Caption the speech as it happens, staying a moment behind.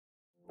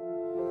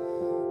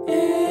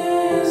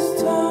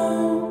Is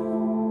time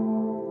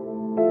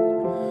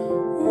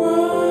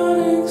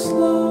running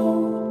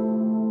slow?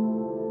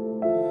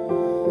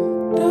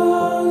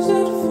 Does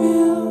it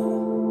feel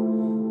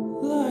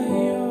like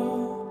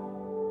you're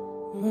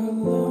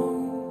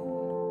alone?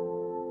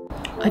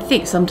 I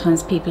think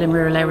sometimes people in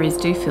rural areas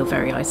do feel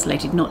very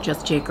isolated, not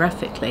just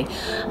geographically,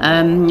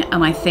 and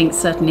I think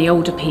certainly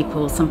older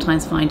people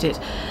sometimes find it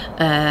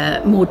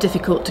more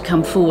difficult to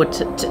come forward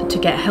to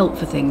get help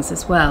for things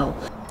as well.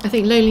 I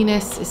think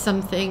loneliness is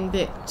something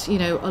that, you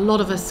know, a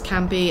lot of us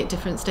can be at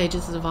different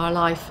stages of our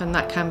life, and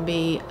that can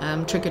be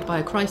triggered by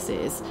a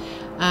crisis.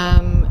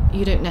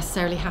 You don't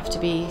necessarily have to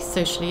be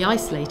socially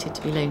isolated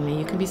to be lonely.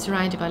 You can be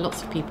surrounded by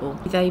lots of people.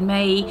 They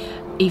may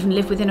even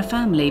live within a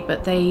family,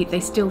 but they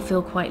still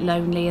feel quite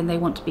lonely, and they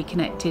want to be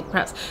connected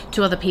perhaps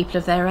to other people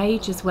of their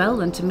age as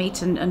well, and to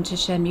meet and to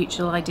share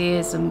mutual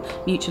ideas and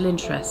mutual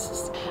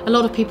interests. A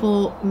lot of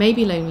people may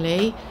be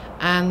lonely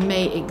and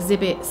may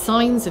exhibit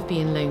signs of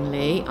being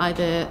lonely,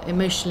 either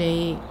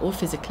emotionally or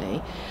physically,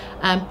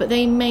 but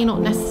they may not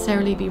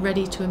necessarily be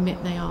ready to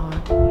admit they are.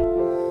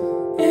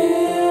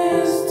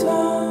 Is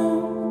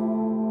time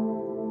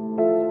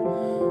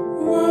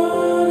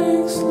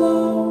running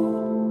slow?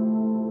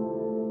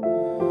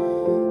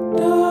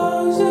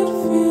 Does it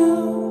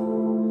feel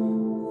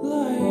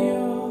like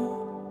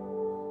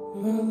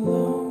you're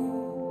alone?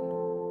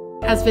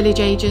 As village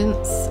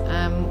agents,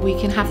 we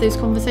can have those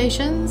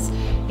conversations.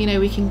 You know,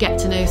 we can get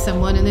to know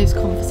someone, and those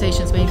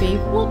conversations may be,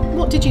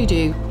 what did you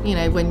do, you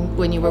know,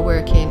 when you were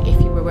working, if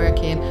you were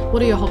working,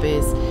 what are your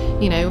hobbies?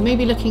 You know,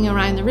 maybe looking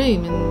around the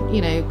room and,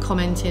 you know,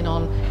 commenting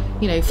on,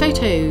 you know,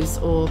 photos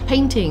or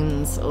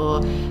paintings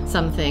or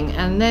something,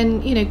 and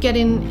then, you know,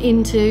 getting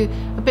into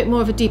a bit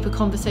more of a deeper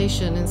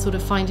conversation and sort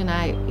of finding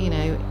out, you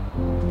know,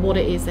 what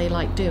it is they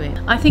like doing.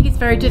 I think it's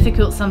very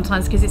difficult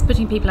sometimes because it's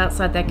putting people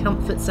outside their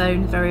comfort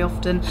zone very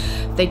often.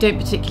 They don't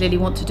particularly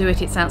want to do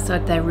it, it's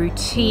outside their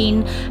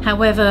routine.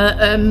 However,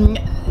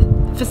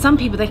 for some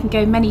people they can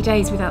go many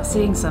days without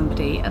seeing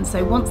somebody, and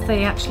so once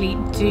they actually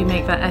do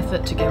make that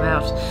effort to go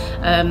out,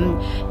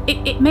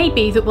 it may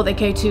be that what they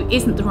go to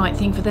isn't the right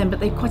thing for them, but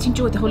they've quite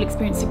enjoyed the whole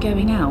experience of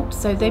going out,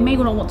 so they may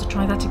not want to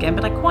try that again.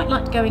 But I quite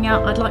liked going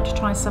out, I'd like to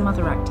try some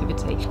other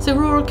activity. So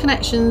Rural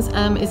Connections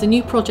is a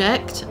new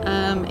project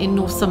in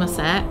North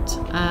Somerset,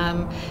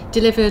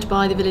 delivered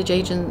by the Village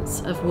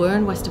Agents of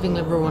WERN, West of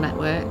England Rural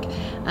Network,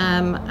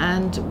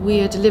 and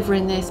we are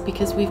delivering this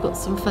because we've got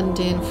some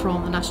funding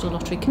from the National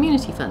Lottery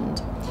Community Fund.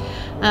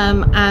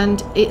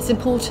 And it's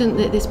important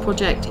that this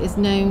project is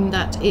known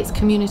that it's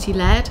community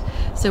led,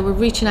 so we're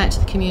reaching out to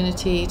the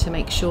community to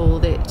make sure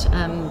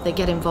that they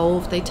get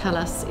involved. They tell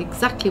us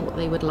exactly what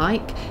they would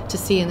like to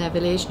see in their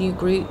village, new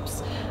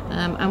groups,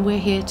 and we're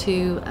here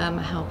to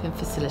help and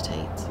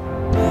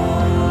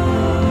facilitate.